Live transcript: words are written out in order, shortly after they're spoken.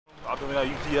been at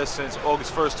UPS since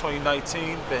August 1st,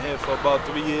 2019. Been here for about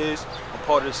 3 years. I'm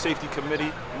part of the safety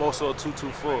committee. I'm also a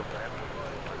 224.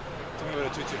 Tell me what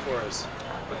a 224 is.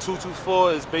 A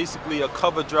 224 is basically a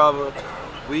cover driver.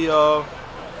 We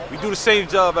do the same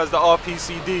job as the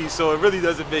RPCDs, so it really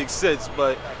doesn't make sense.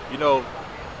 But you know,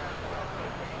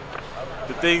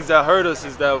 the things that hurt us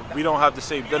is that we don't have the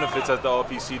same benefits as the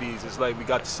RPCDs. It's like we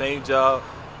got the same job.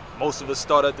 Most of us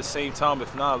start at the same time,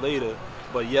 if not later,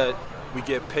 but yet we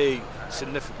get paid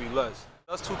significantly less.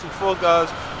 Us 224 guys,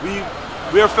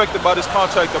 we're affected by this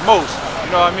contract the most.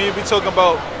 You know what I mean? We talking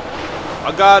about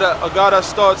a guy that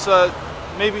starts at,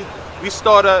 maybe we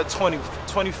start at 20,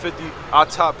 50. Our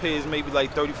top pay is maybe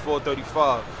like 34,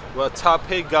 35. Well, top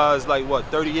pay guys like what,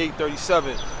 38,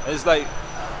 37. And it's like,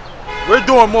 we're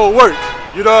doing more work.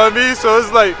 You know what I mean? So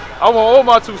it's like, I want all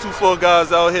my 224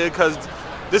 guys out here because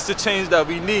this is the change that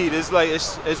we need. It's like,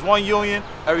 it's one union,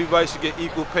 everybody should get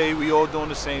equal pay, we all doing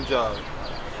the same job.